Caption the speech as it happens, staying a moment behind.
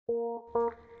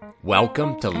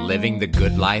Welcome to Living the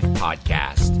Good Life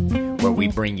podcast, where we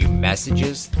bring you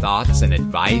messages, thoughts, and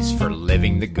advice for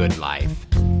living the good life.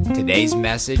 Today's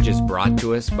message is brought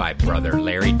to us by Brother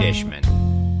Larry Dishman.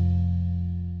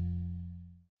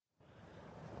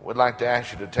 We'd like to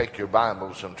ask you to take your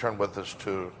Bibles and turn with us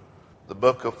to the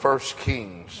book of 1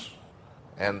 Kings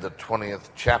and the 20th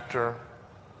chapter.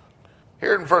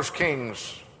 Here in 1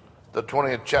 Kings, the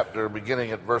 20th chapter, beginning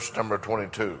at verse number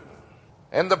 22.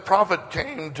 And the prophet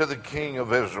came to the king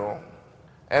of Israel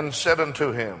and said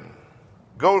unto him,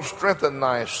 Go strengthen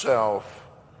thyself,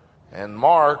 and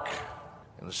mark,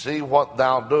 and see what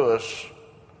thou doest,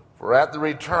 for at the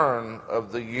return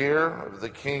of the year of the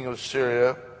king of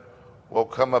Syria will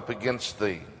come up against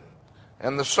thee.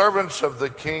 And the servants of the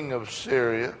king of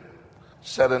Syria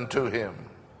said unto him,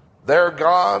 Their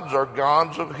gods are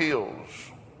gods of hills.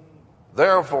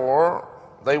 Therefore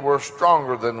they were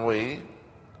stronger than we,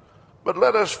 but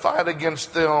let us fight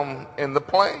against them in the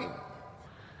plain,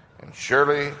 and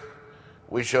surely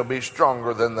we shall be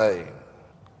stronger than they.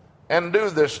 And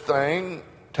do this thing,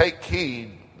 take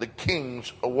heed the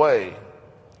kings away,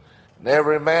 and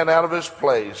every man out of his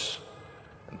place,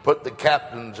 and put the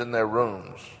captains in their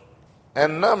rooms.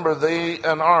 And number thee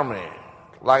an army,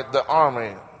 like the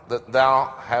army that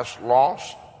thou hast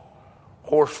lost,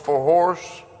 horse for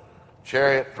horse,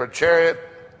 chariot for chariot,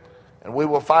 and we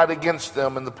will fight against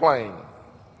them in the plain.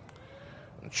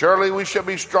 And surely we shall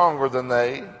be stronger than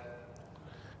they.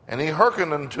 And he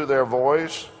hearkened unto their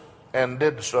voice, and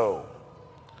did so.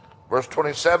 Verse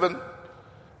 27,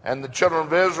 And the children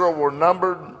of Israel were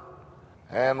numbered,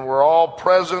 and were all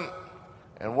present,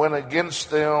 and went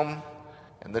against them.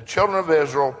 And the children of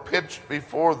Israel pitched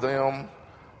before them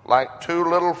like two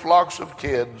little flocks of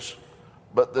kids,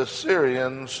 but the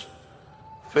Syrians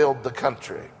filled the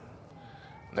country.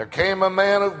 And there came a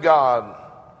man of God,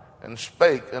 and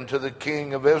spake unto the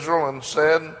king of Israel, and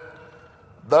said,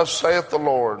 Thus saith the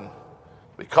Lord,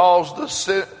 because the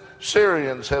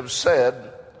Syrians have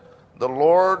said, The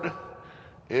Lord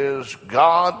is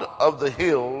God of the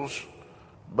hills,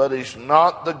 but he's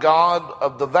not the God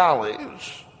of the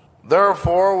valleys.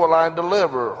 Therefore will I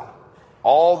deliver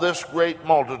all this great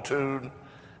multitude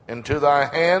into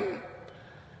thy hand,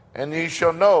 and ye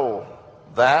shall know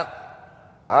that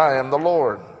I am the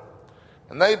Lord.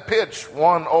 And they pitched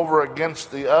one over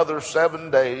against the other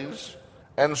 7 days.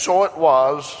 And so it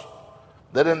was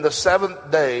that in the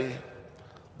 7th day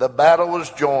the battle was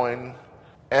joined,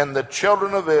 and the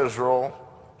children of Israel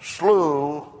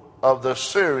slew of the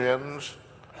Syrians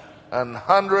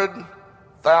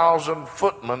 100,000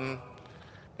 footmen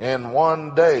in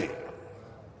 1 day.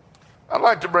 I'd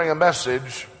like to bring a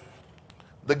message.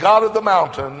 The God of the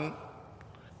mountain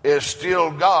is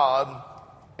still God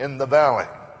in the valley.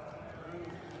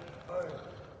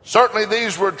 Certainly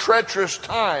these were treacherous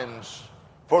times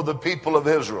for the people of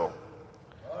Israel.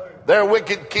 Their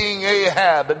wicked king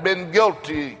Ahab had been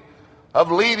guilty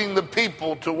of leading the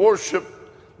people to worship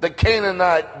the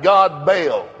Canaanite god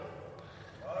Baal.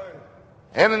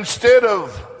 And instead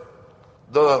of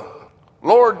the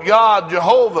Lord God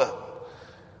Jehovah,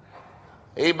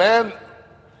 amen,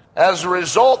 as a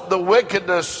result the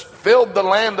wickedness filled the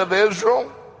land of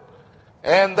Israel,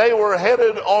 and they were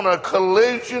headed on a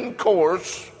collision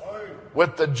course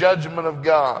with the judgment of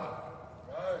God.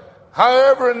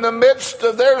 However, in the midst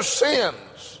of their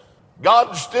sins,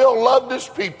 God still loved his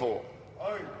people.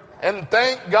 And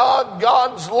thank God,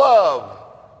 God's love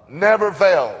never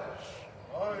fails.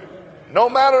 No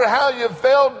matter how you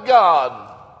failed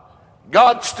God,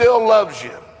 God still loves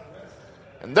you.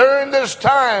 And during this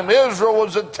time, Israel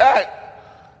was attacked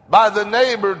by the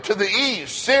neighbor to the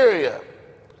east, Syria.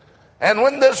 And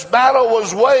when this battle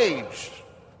was waged,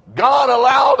 God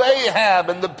allowed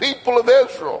Ahab and the people of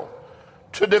Israel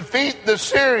to defeat the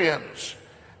Syrians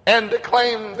and to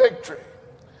claim victory.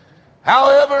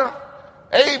 However,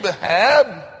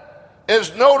 Ahab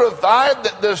is notified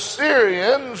that the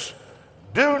Syrians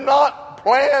do not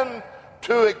plan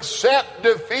to accept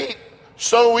defeat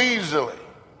so easily.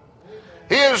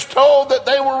 He is told that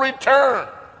they will return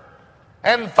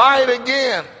and fight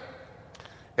again.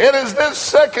 It is this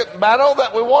second battle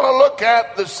that we want to look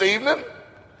at this evening,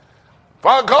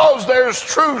 because there's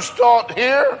truth taught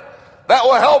here that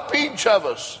will help each of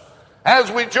us as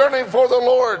we journey for the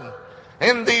Lord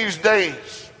in these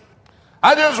days.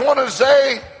 I just want to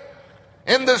say,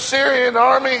 in the Syrian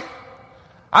army,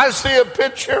 I see a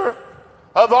picture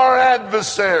of our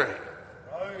adversary.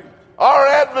 Our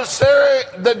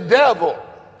adversary, the devil.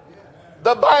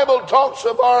 The Bible talks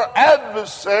of our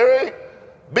adversary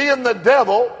being the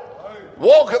devil,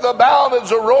 walketh about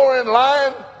as a roaring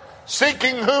lion,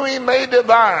 seeking whom he may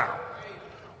devour.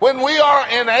 when we are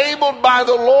enabled by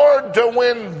the Lord to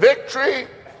win victory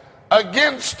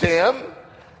against him,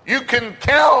 you can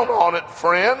count on it,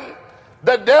 friend.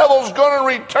 The devil's going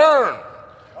to return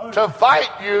to fight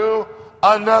you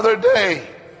another day.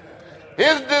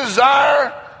 His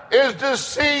desire is to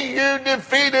see you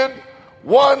defeated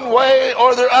one way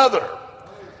or the other.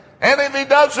 And if he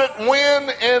doesn't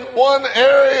win in one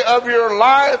area of your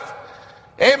life,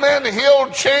 amen,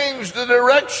 he'll change the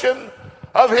direction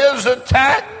of his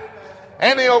attack,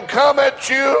 and he'll come at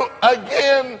you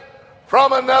again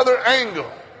from another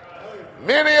angle.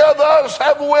 Many of us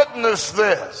have witnessed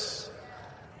this.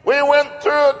 We went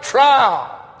through a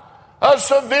trial, a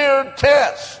severe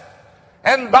test,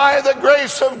 and by the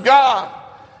grace of God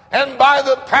and by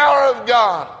the power of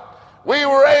God, we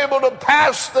were able to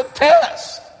pass the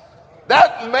test.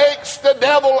 That makes the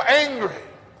devil angry.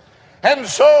 And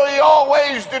so he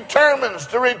always determines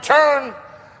to return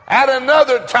at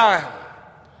another time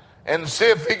and see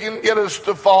if he can get us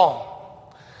to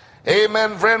fall.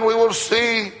 Amen, friend. We will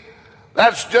see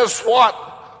that's just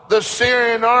what the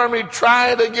Syrian army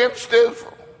tried against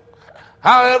Israel.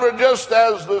 However, just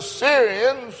as the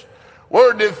Syrians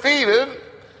were defeated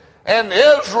and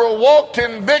Israel walked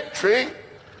in victory,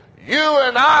 you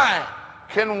and I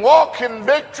can walk in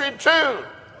victory too.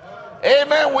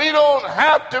 Amen. We don't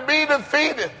have to be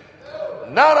defeated.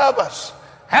 None of us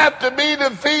have to be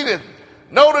defeated.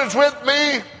 Notice with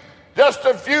me just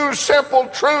a few simple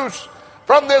truths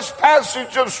from this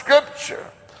passage of Scripture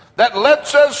that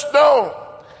lets us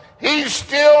know he's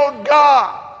still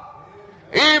God.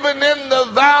 Even in the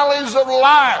valleys of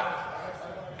life,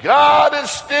 God is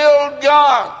still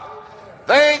God.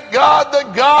 Thank God, the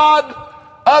God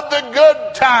of the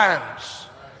good times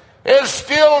is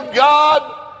still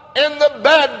God in the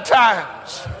bad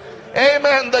times.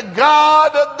 Amen. The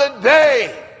God of the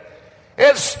day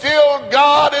is still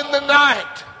God in the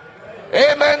night.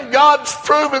 Amen. God's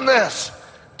proven this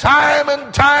time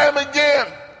and time again.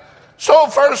 So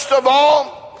first of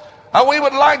all, we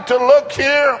would like to look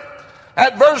here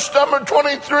at verse number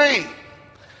 23.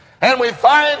 And we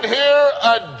find here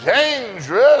a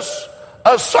dangerous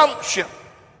assumption.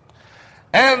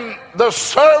 And the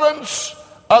servants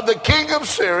of the king of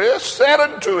Syria said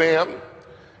unto him,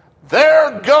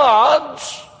 their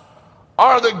gods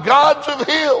are the gods of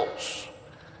hills.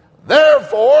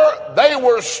 Therefore they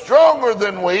were stronger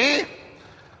than we,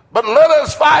 but let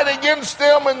us fight against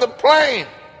them in the plain,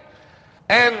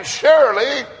 and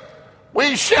surely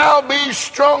we shall be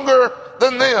stronger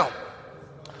than them.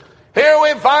 Here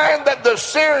we find that the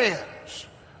Syrians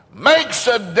makes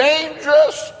a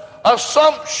dangerous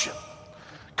assumption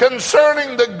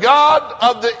concerning the God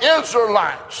of the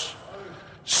Israelites.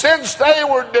 Since they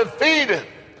were defeated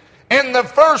in the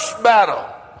first battle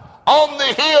on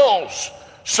the hills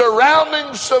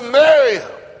surrounding Samaria,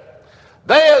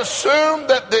 they assumed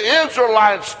that the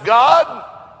Israelites' God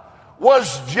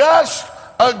was just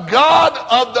a God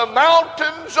of the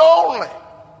mountains only.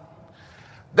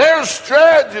 Their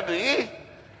strategy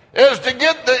is to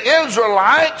get the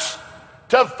Israelites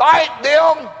to fight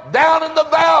them down in the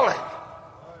valley,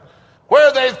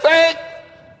 where they think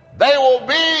they will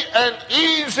be an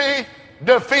easy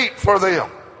defeat for them.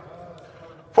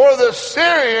 For the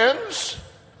Syrians,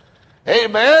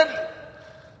 amen,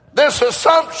 this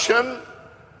assumption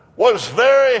was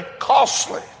very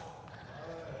costly.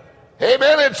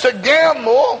 Amen. It's a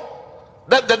gamble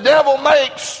that the devil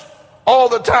makes all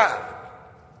the time.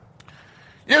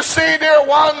 You see, dear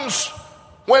ones,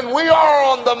 when we are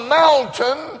on the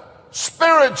mountain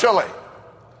spiritually,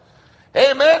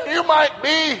 amen, you might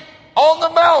be on the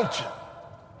mountain.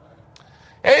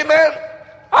 Amen.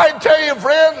 I tell you,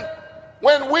 friend,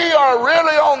 when we are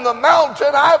really on the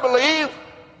mountain, I believe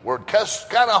we're just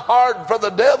kind of hard for the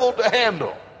devil to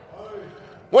handle.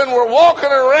 When we're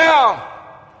walking around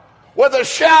with a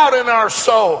shout in our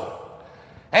soul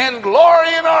and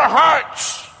glory in our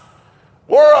hearts,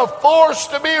 we're a force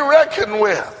to be reckoned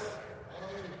with.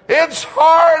 It's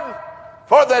hard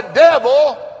for the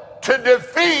devil to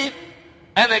defeat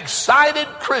an excited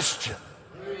Christian.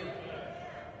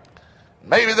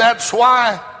 Maybe that's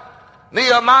why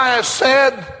Nehemiah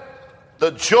said,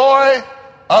 the joy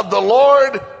of the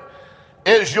Lord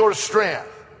is your strength.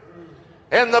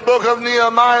 In the book of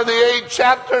Nehemiah, the 8th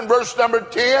chapter, and verse number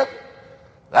 10,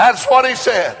 that's what he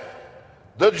said.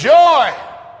 The joy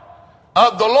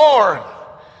of the Lord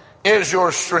is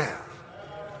your strength.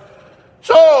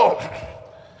 So,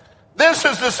 this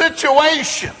is the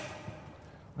situation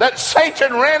that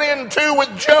Satan ran into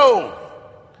with Job.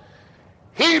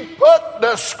 He put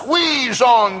the squeeze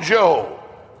on Job,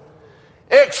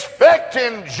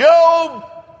 expecting Job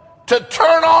to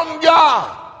turn on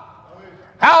God.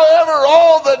 However,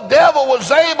 all the devil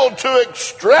was able to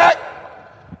extract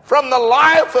from the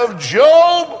life of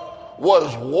Job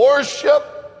was worship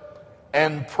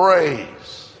and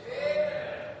praise.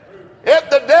 If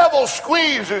the devil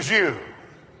squeezes you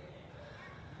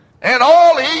and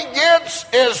all he gets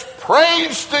is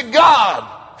praise to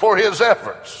God for his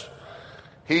efforts,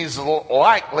 he's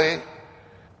likely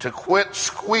to quit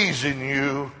squeezing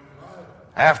you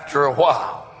after a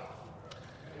while.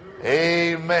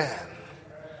 Amen.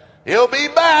 He'll be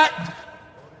back,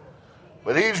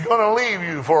 but he's going to leave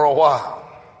you for a while.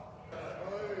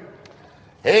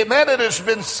 Amen. It has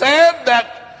been said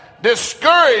that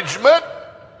discouragement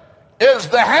is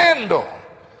the handle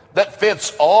that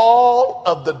fits all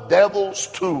of the devil's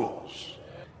tools.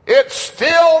 It's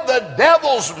still the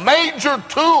devil's major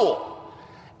tool,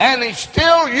 and he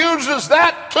still uses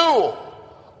that tool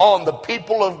on the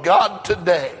people of God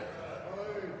today.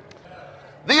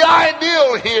 The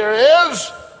ideal here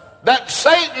is that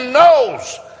Satan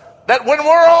knows that when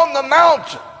we're on the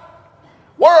mountain,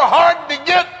 we're hard to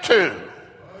get to.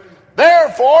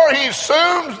 Therefore, he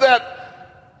assumes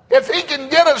that if he can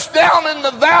get us down in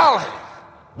the valley,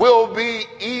 we'll be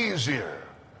easier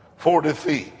for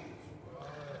defeat.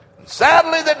 And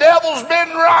sadly, the devil's been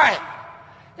right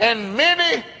in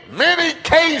many, many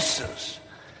cases.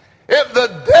 If the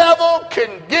devil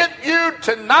can get you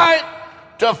tonight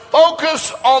to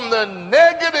focus on the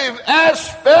negative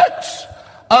aspects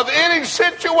of any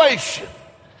situation,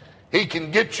 he can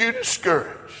get you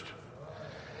discouraged.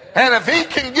 And if he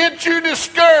can get you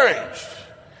discouraged,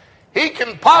 he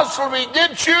can possibly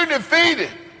get you defeated.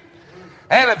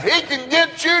 And if he can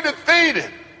get you defeated,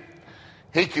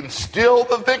 he can steal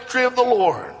the victory of the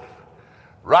Lord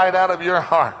right out of your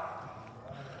heart.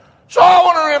 So I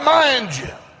want to remind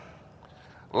you,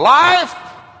 life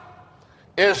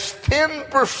is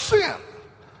 10%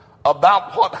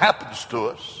 about what happens to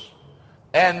us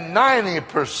and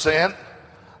 90%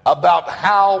 about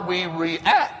how we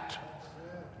react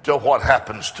to what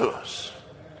happens to us.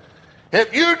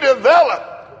 If you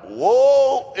develop,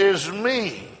 woe is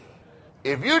me,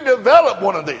 if you develop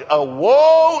one of these, a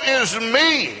woe is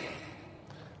me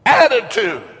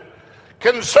attitude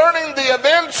concerning the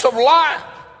events of life,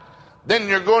 then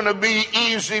you're going to be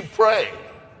easy prey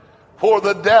for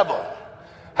the devil.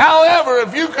 However,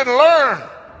 if you can learn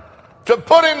to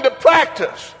put into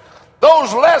practice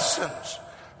those lessons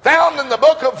found in the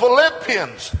book of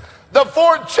Philippians, the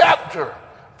 4th chapter,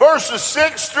 verses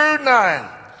 6 through 9,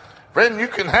 friend, you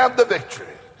can have the victory.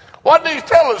 What did he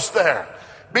tell us there?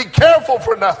 Be careful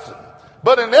for nothing,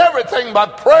 but in everything by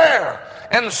prayer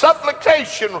and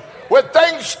supplication with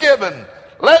thanksgiving,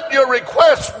 let your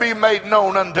requests be made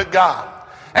known unto God.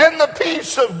 And the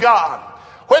peace of God,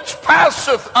 which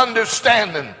passeth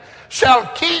understanding, shall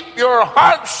keep your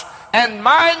hearts and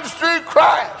minds through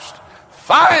Christ.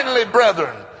 Finally,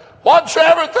 brethren,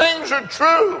 whatsoever things are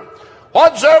true,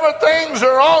 whatsoever things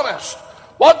are honest,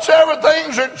 whatsoever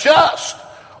things are just,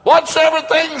 whatsoever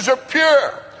things are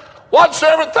pure,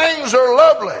 whatsoever things are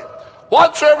lovely,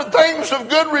 whatsoever things of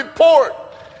good report,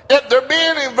 if there be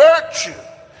any virtue,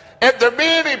 if there be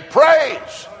any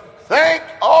praise, think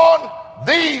on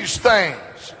these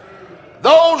things.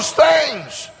 Those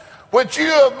things which you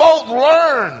have both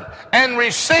learned and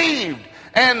received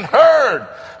and heard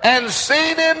and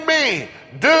seen in me,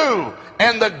 do,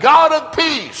 and the God of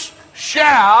peace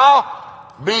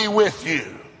shall be with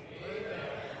you.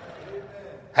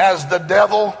 Has the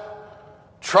devil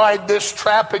tried this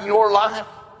trap in your life?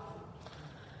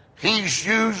 He's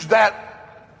used that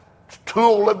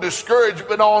tool of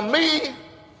discouragement on me.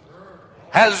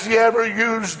 Has he ever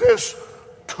used this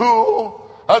tool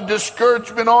of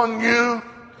discouragement on you?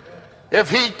 If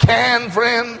he can,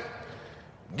 friend,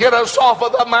 get us off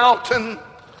of the mountain,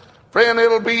 friend,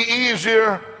 it'll be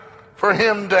easier for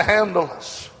him to handle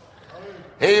us.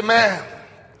 Amen.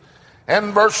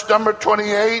 And verse number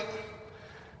 28,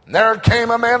 there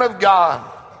came a man of God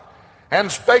and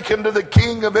spake unto the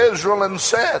king of Israel and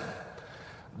said,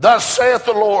 thus saith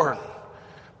the Lord,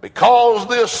 because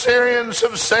the Assyrians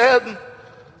have said,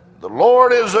 the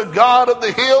Lord is a God of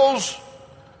the hills,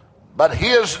 but he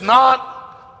is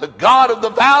not the God of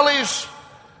the valleys.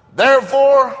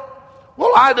 Therefore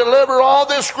will I deliver all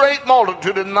this great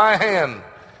multitude in thy hand,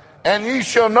 and ye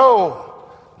shall know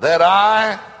that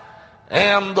I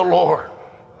am the Lord.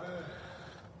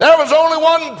 There was only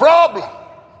one problem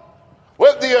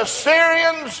with the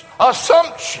Assyrians'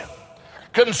 assumption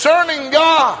concerning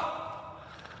God.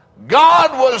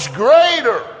 God was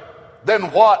greater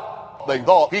than what they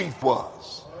thought he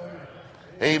was.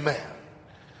 Amen.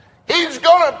 He's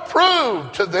going to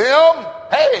prove to them,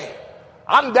 hey,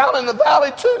 I'm down in the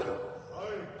valley too.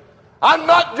 I'm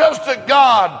not just a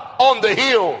God on the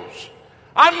hills.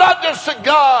 I'm not just a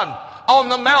God on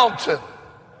the mountain.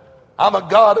 I'm a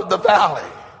God of the valley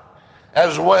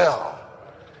as well.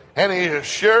 And he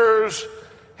assures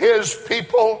his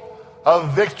people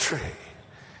of victory.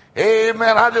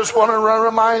 Amen. I just want to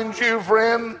remind you,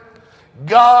 friend,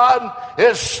 God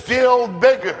is still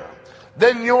bigger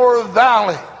than your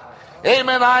valley.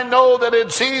 Amen. I know that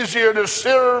it's easier to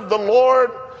serve the Lord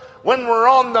when we're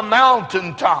on the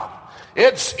mountaintop.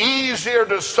 It's easier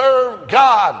to serve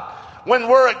God when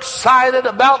we're excited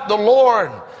about the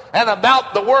Lord and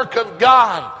about the work of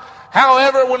God.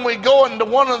 However, when we go into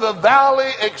one of the valley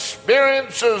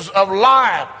experiences of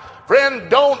life, friend,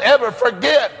 don't ever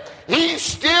forget, he's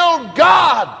still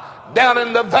God down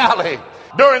in the valley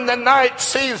during the night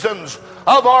seasons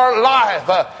of our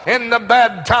life, in the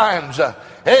bad times.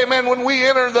 Amen. When we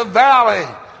enter the valley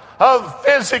of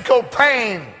physical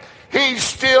pain, he's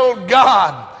still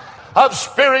God. Of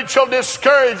spiritual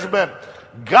discouragement,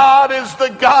 God is the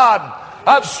God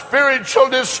of spiritual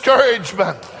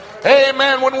discouragement.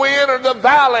 Amen. When we enter the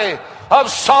valley of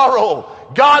sorrow,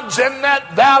 God's in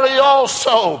that valley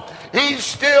also. He's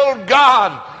still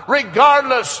God,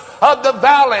 regardless of the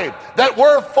valley that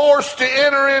we're forced to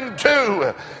enter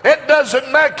into. It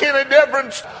doesn't make any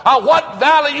difference what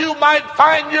valley you might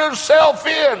find yourself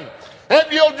in.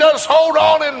 If you'll just hold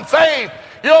on in faith,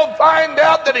 you'll find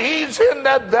out that he's in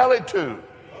that valley too.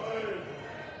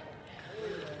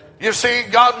 You see,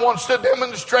 God wants to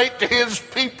demonstrate to his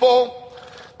people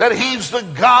that he's the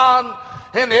God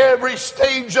in every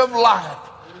stage of life.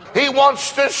 He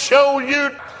wants to show you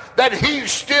that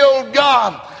he's still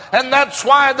God. And that's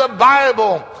why the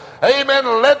Bible, amen,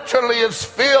 literally is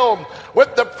filled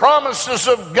with the promises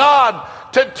of God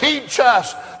to teach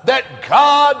us that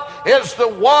God is the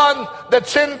one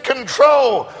that's in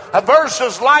control.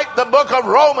 Verses like the book of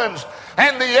Romans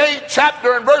and the 8th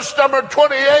chapter and verse number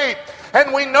 28.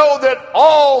 And we know that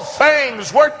all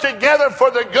things work together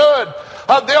for the good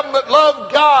of them that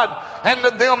love God and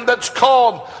to them that's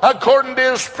called according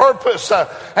to his purpose.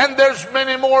 And there's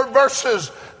many more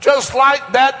verses just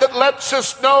like that that lets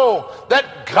us know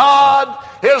that God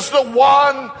is the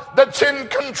one that's in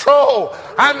control.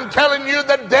 I'm telling you,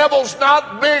 the devil's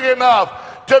not big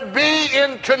enough to be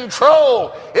in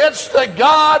control. It's the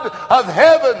God of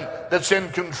heaven that's in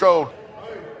control.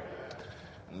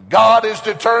 God is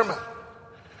determined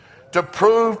to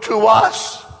prove to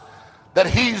us that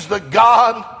he's the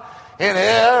God in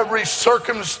every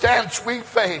circumstance we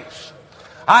face.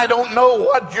 I don't know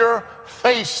what you're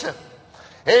facing.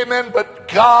 Amen. But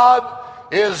God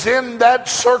is in that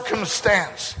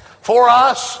circumstance. For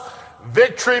us,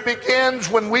 victory begins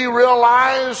when we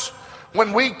realize,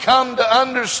 when we come to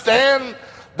understand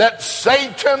that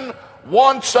Satan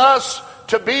wants us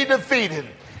to be defeated.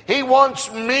 He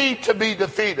wants me to be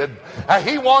defeated.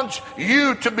 He wants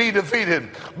you to be defeated.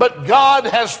 But God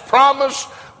has promised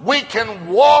we can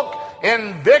walk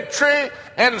in victory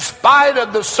in spite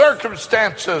of the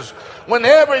circumstances. When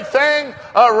everything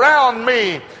around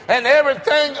me and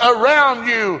everything around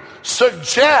you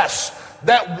suggests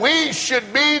that we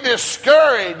should be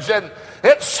discouraged and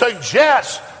it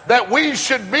suggests that we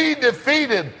should be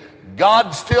defeated, God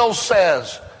still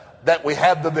says that we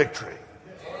have the victory.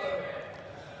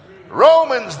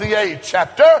 Romans, the 8th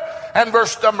chapter, and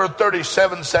verse number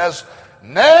 37 says,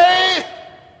 nay,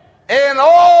 in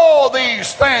all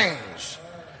these things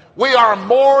we are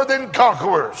more than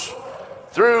conquerors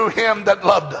through him that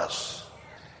loved us.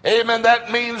 Amen.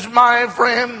 That means, my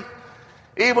friend,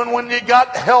 even when you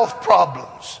got health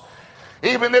problems,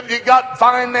 even if you got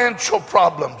financial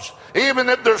problems, even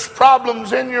if there's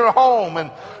problems in your home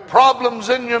and problems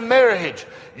in your marriage,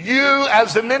 you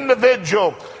as an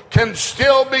individual can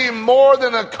still be more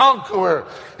than a conqueror.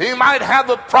 You might have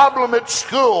a problem at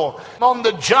school, on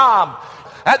the job,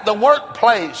 at the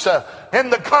workplace, in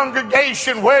the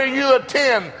congregation where you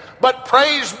attend. But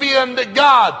praise be unto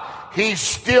God, he's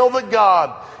still the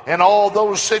God in all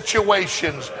those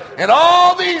situations. And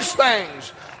all these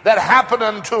things that happen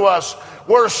unto us,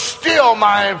 we're still,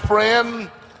 my friend,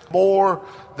 more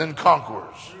than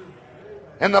conquerors.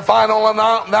 In the final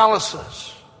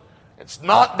analysis, it's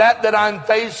not that I'm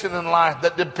facing in life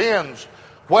that depends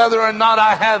whether or not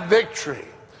I have victory.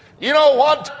 You know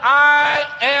what? I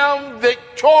am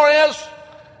victorious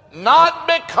not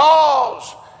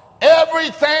because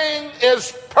everything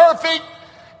is perfect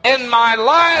in my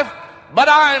life, but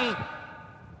I'm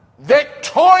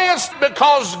victorious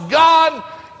because God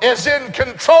is in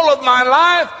control of my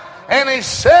life, and he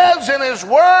says in his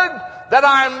word that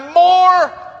I'm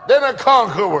more than a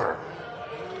conqueror.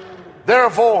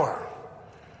 Therefore,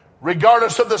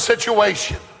 regardless of the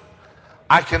situation,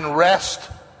 I can rest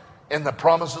in the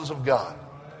promises of God.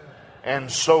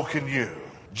 And so can you.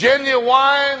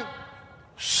 Genuine,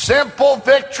 simple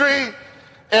victory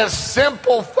is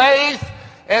simple faith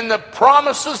in the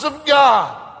promises of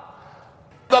God.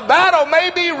 The battle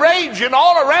may be raging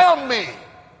all around me,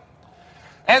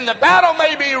 and the battle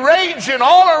may be raging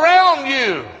all around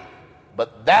you,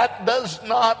 but that does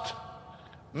not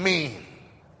mean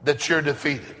that you're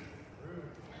defeated.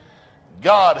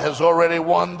 God has already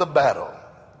won the battle.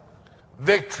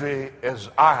 Victory is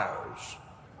ours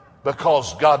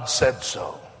because God said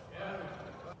so.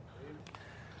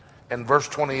 In verse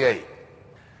 28,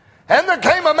 and there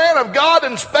came a man of God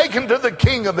and spake unto the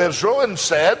king of Israel and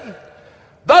said,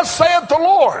 Thus saith the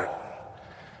Lord,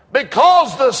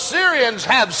 because the Syrians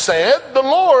have said, The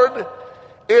Lord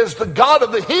is the God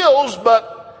of the hills,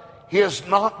 but he is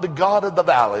not the God of the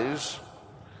valleys.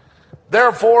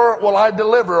 Therefore will I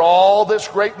deliver all this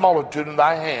great multitude in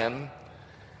thy hand,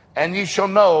 and ye shall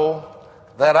know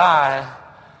that I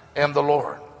am the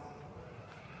Lord.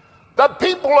 The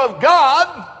people of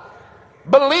God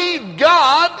believed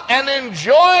God and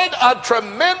enjoyed a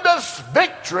tremendous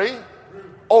victory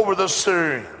over the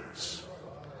Syrians.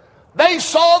 They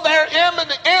saw their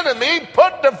enemy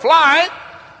put to flight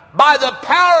by the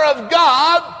power of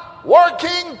God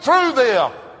working through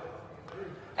them.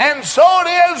 And so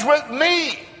it is with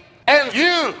me and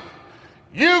you.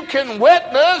 You can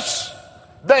witness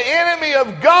the enemy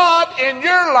of God in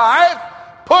your life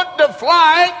put to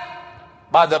flight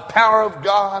by the power of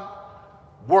God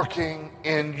working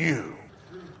in you.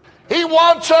 He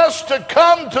wants us to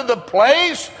come to the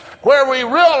place where we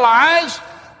realize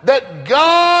that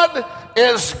God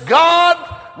is God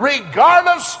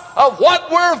regardless of what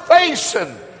we're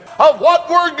facing, of what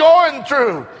we're going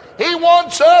through. He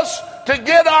wants us to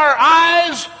get our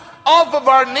eyes off of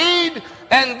our need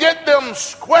and get them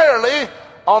squarely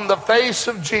on the face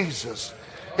of Jesus.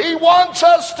 He wants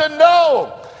us to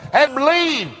know and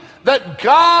believe that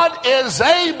God is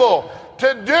able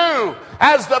to do,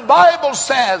 as the Bible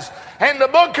says in the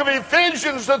book of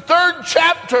Ephesians, the 3rd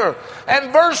chapter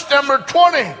and verse number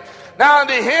 20. Now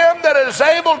unto him that is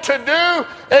able to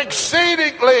do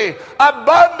exceedingly,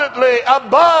 abundantly,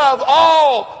 above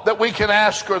all that we can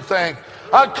ask or think,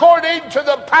 according to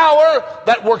the power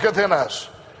that worketh in us.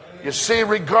 You see,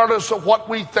 regardless of what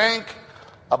we think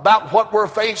about what we're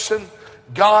facing,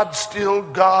 God's still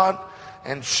God,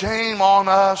 and shame on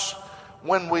us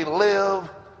when we live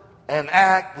and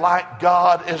act like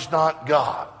God is not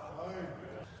God.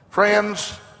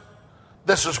 Friends,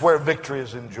 this is where victory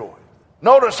is enjoyed.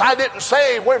 Notice I didn't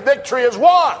say where victory is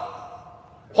won.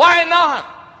 Why not?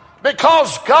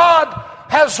 Because God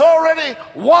has already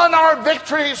won our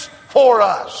victories for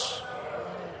us.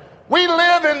 We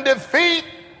live in defeat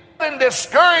and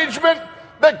discouragement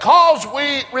because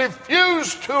we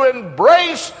refuse to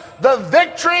embrace the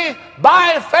victory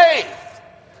by faith.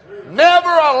 Never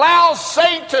allow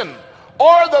Satan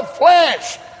or the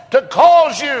flesh to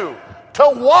cause you to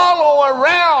wallow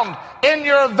around in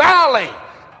your valley,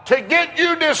 to get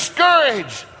you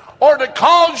discouraged, or to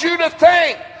cause you to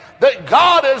think that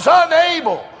God is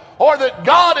unable or that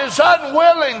God is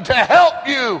unwilling to help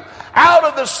you out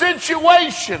of the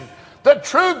situation. The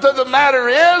truth of the matter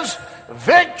is,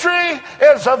 victory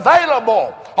is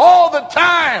available all the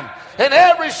time, in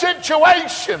every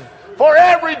situation, for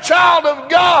every child of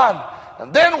God.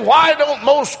 And then why don't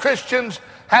most Christians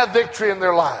have victory in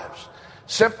their lives?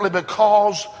 Simply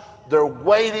because they're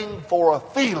waiting for a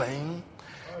feeling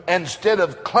instead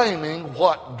of claiming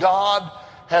what God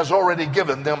has already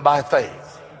given them by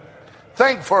faith.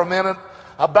 Think for a minute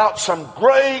about some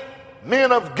great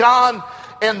men of God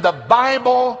in the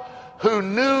Bible who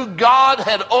knew God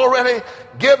had already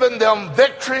given them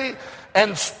victory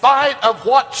in spite of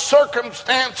what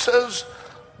circumstances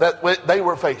that they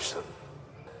were facing.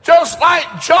 Just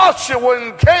like Joshua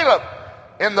and Caleb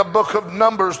in the book of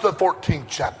Numbers, the 14th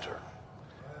chapter.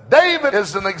 David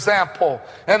is an example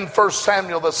in 1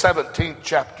 Samuel, the 17th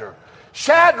chapter.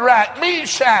 Shadrach,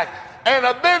 Meshach, and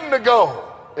Abednego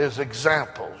is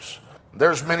examples.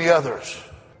 There's many others.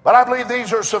 But I believe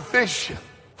these are sufficient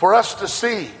for us to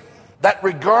see that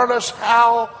regardless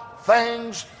how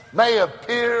things may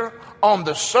appear on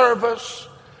the surface,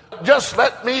 just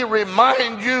let me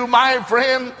remind you, my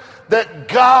friend, that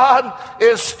God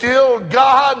is still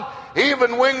God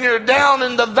even when you're down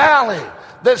in the valley.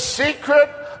 The secret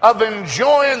of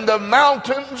enjoying the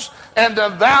mountains and the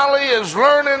valley is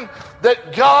learning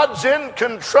that God's in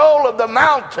control of the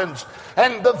mountains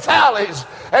and the valleys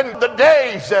and the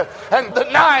days and the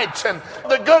nights and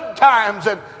the good times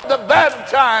and the bad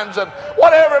times and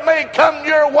whatever may come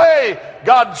your way,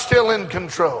 God's still in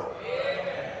control.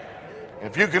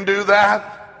 If you can do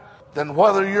that, then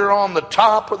whether you're on the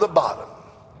top or the bottom,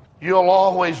 you'll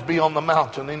always be on the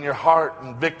mountain in your heart,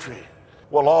 and victory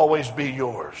will always be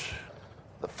yours.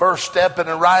 The first step in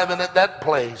arriving at that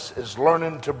place is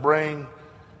learning to bring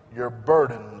your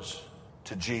burdens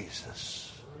to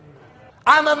Jesus.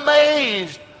 I'm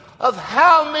amazed of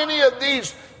how many of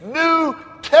these New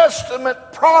Testament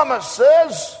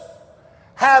promises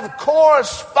have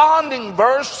corresponding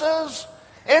verses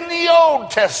in the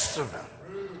Old Testament.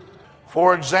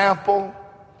 For example,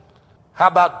 how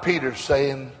about Peter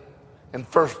saying in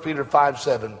 1 Peter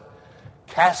 5:7,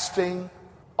 casting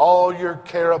all your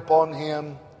care upon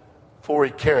him, for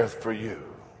he careth for you.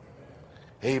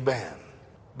 Amen.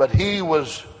 But he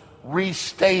was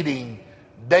restating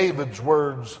David's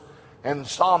words in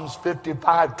Psalms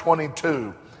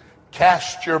 55:22,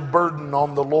 cast your burden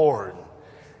on the Lord,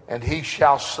 and he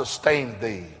shall sustain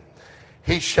thee.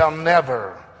 He shall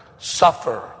never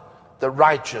suffer the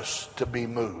righteous to be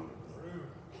moved.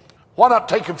 Why not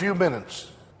take a few minutes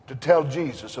to tell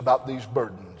Jesus about these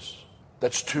burdens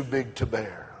that's too big to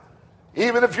bear?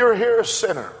 Even if you're here a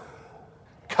sinner,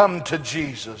 come to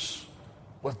Jesus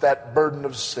with that burden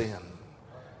of sin.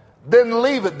 Then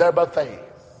leave it there by faith.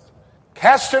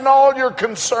 Casting all your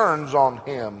concerns on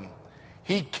him.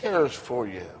 He cares for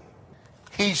you.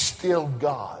 He's still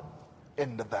God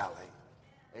in the valley.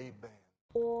 Amen.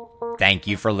 Thank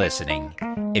you for listening.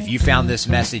 If you found this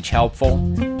message helpful,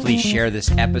 please share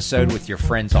this episode with your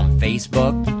friends on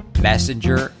Facebook,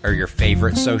 Messenger, or your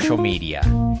favorite social media.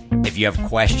 If you have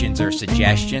questions or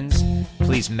suggestions,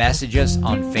 please message us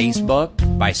on Facebook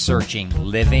by searching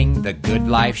Living the Good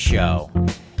Life Show.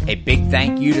 A big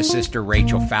thank you to Sister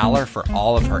Rachel Fowler for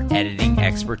all of her editing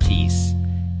expertise.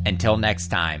 Until next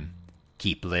time,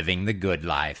 keep living the good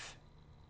life.